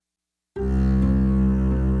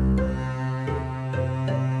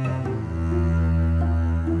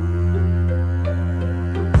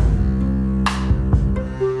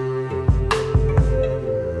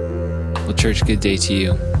Church, good day to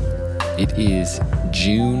you. It is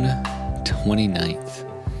June 29th.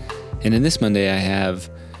 And in this Monday, I have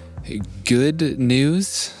good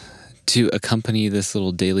news to accompany this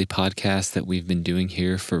little daily podcast that we've been doing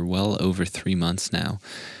here for well over 3 months now.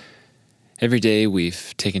 Every day,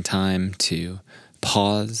 we've taken time to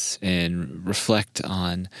pause and reflect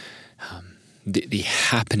on the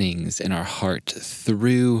happenings in our heart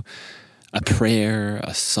through a prayer,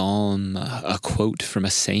 a psalm, a quote from a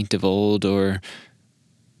saint of old or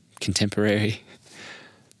contemporary.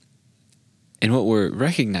 And what we're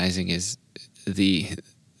recognizing is the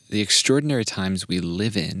extraordinary times we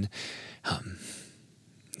live in,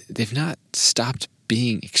 they've not stopped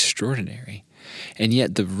being extraordinary. And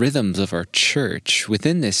yet the rhythms of our church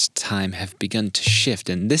within this time have begun to shift.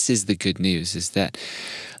 And this is the good news, is that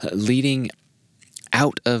leading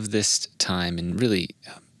out of this time, and really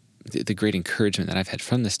the great encouragement that I've had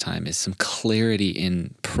from this time, is some clarity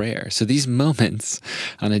in prayer. So these moments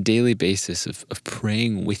on a daily basis of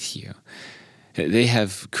praying with you, they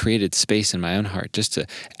have created space in my own heart just to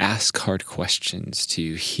ask hard questions,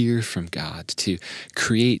 to hear from God, to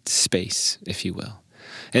create space, if you will.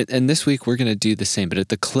 And this week we're going to do the same, but at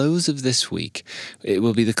the close of this week, it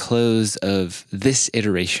will be the close of this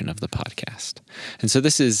iteration of the podcast. And so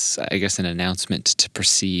this is, I guess, an announcement to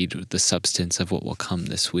proceed with the substance of what will come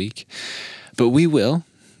this week. But we will,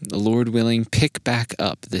 the Lord willing, pick back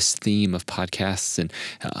up this theme of podcasts and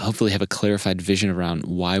hopefully have a clarified vision around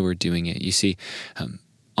why we're doing it. You see,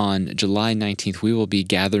 on July 19th, we will be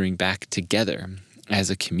gathering back together as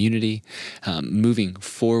a community, moving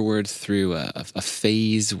forward through a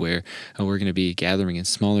phase where we're going to be gathering in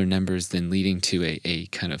smaller numbers, then leading to a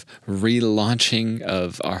kind of relaunching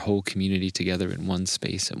of our whole community together in one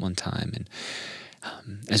space at one time. And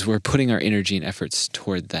as we're putting our energy and efforts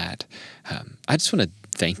toward that, I just want to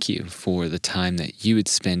thank you for the time that you would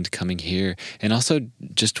spend coming here, and also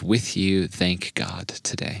just with you, thank God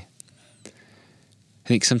today. I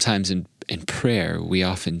think sometimes in prayer, we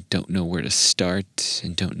often don't know where to start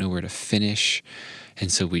and don't know where to finish,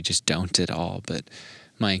 and so we just don't at all. But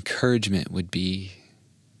my encouragement would be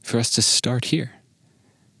for us to start here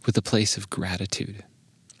with a place of gratitude.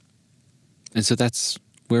 And so that's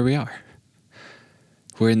where we are.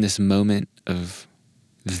 We're in this moment of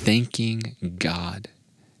thanking God.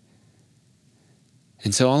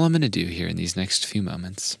 And so all I'm going to do here in these next few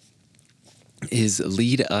moments is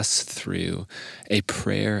lead us through a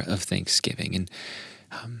prayer of thanksgiving.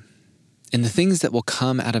 And the things that will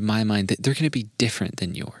come out of my mind, they're going to be different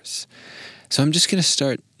than yours. So I'm just going to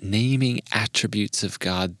start naming attributes of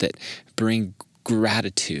God that bring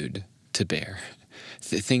gratitude to bear.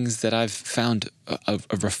 The things that I've found a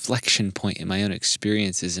reflection point in my own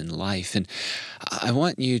experiences in life. And I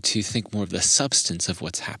want you to think more of the substance of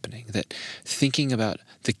what's happening, that thinking about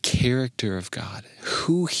the character of God,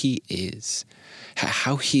 who he is,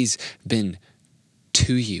 how he's been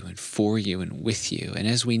to you and for you and with you. And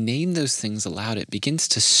as we name those things aloud, it begins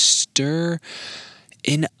to stir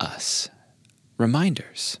in us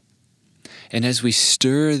reminders. And as we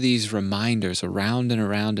stir these reminders around and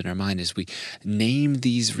around in our mind, as we name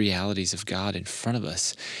these realities of God in front of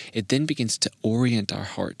us, it then begins to orient our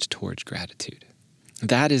hearts towards gratitude.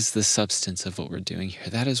 That is the substance of what we're doing here.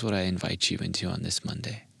 That is what I invite you into on this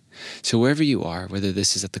Monday. So wherever you are, whether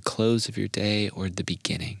this is at the close of your day or the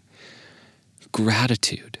beginning,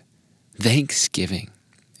 gratitude, thanksgiving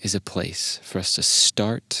is a place for us to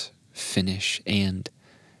start, finish, and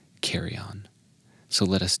carry on. So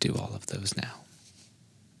let us do all of those now.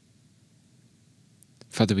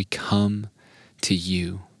 Father, we come to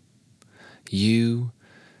you. You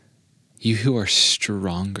who are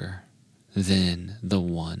stronger than the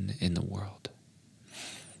one in the world.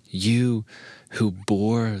 You who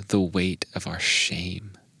bore the weight of our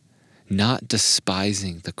shame, not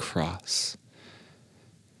despising the cross.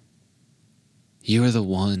 You are the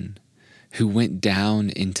one who went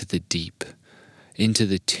down into the deep, into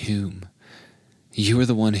the tomb. You are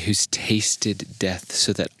the one who's tasted death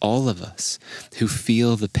so that all of us who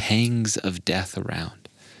feel the pangs of death around,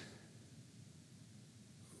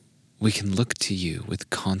 we can look to you with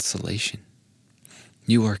consolation.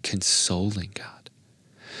 You are consoling, God.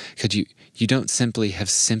 Because you don't simply have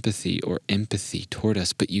sympathy or empathy toward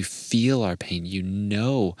us, but you feel our pain. You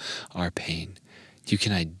know our pain. You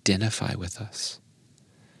can identify with us.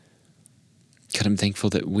 God, I'm thankful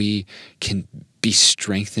that we can be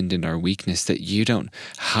strengthened in our weakness, that you don't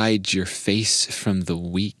hide your face from the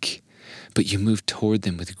weak, but you move toward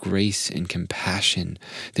them with grace and compassion,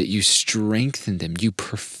 that you strengthen them. You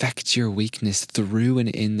perfect your weakness through and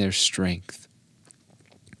in their strength.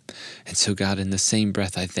 And so, God, in the same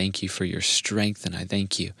breath, I thank you for your strength, and I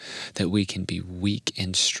thank you that we can be weak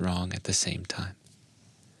and strong at the same time.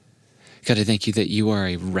 God, I thank you that you are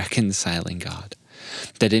a reconciling God,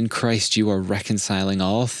 that in Christ you are reconciling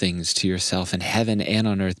all things to yourself in heaven and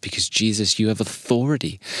on earth, because Jesus, you have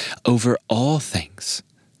authority over all things.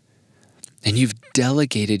 And you've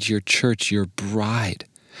delegated your church, your bride,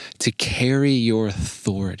 to carry your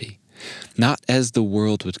authority, not as the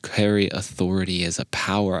world would carry authority as a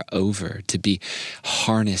power over, to be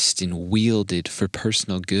harnessed and wielded for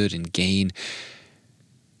personal good and gain,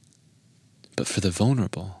 but for the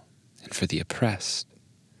vulnerable and for the oppressed.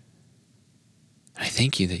 I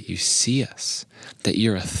thank you that you see us, that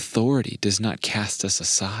your authority does not cast us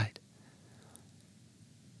aside.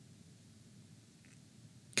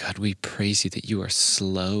 God, we praise you that you are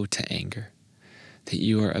slow to anger, that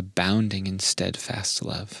you are abounding in steadfast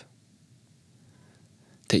love,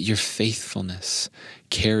 that your faithfulness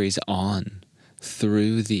carries on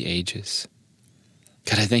through the ages.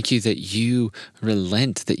 God, I thank you that you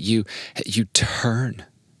relent, that you turn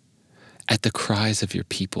at the cries of your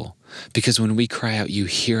people, because when we cry out, you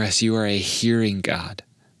hear us. You are a hearing God.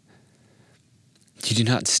 You do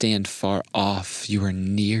not stand far off. You are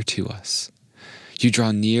near to us. You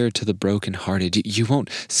draw near to the brokenhearted. You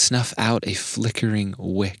won't snuff out a flickering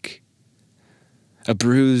wick. A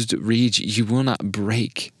bruised reed you will not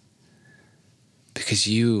break, because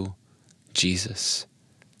you, Jesus,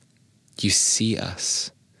 you see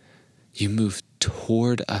us. You move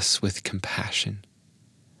toward us with compassion.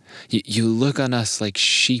 You look on us like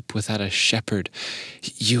sheep without a shepherd.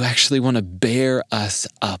 You actually want to bear us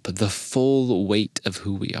up, the full weight of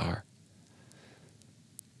who we are.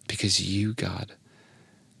 Because you, God,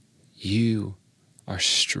 you are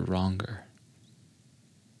stronger.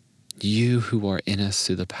 You who are in us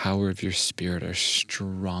through the power of your Spirit are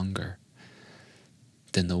stronger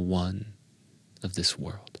than the one of this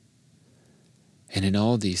world. And in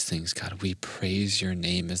all these things, God, we praise your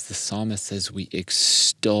name. As the psalmist says, we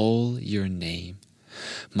extol your name.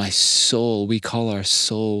 My soul, we call our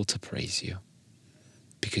soul to praise you,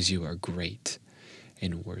 because you are great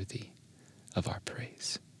and worthy of our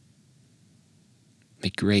praise. May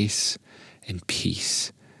grace and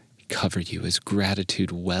peace cover you as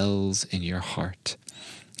gratitude wells in your heart,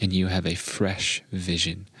 and you have a fresh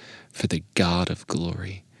vision for the God of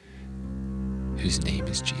glory, whose name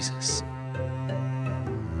is Jesus.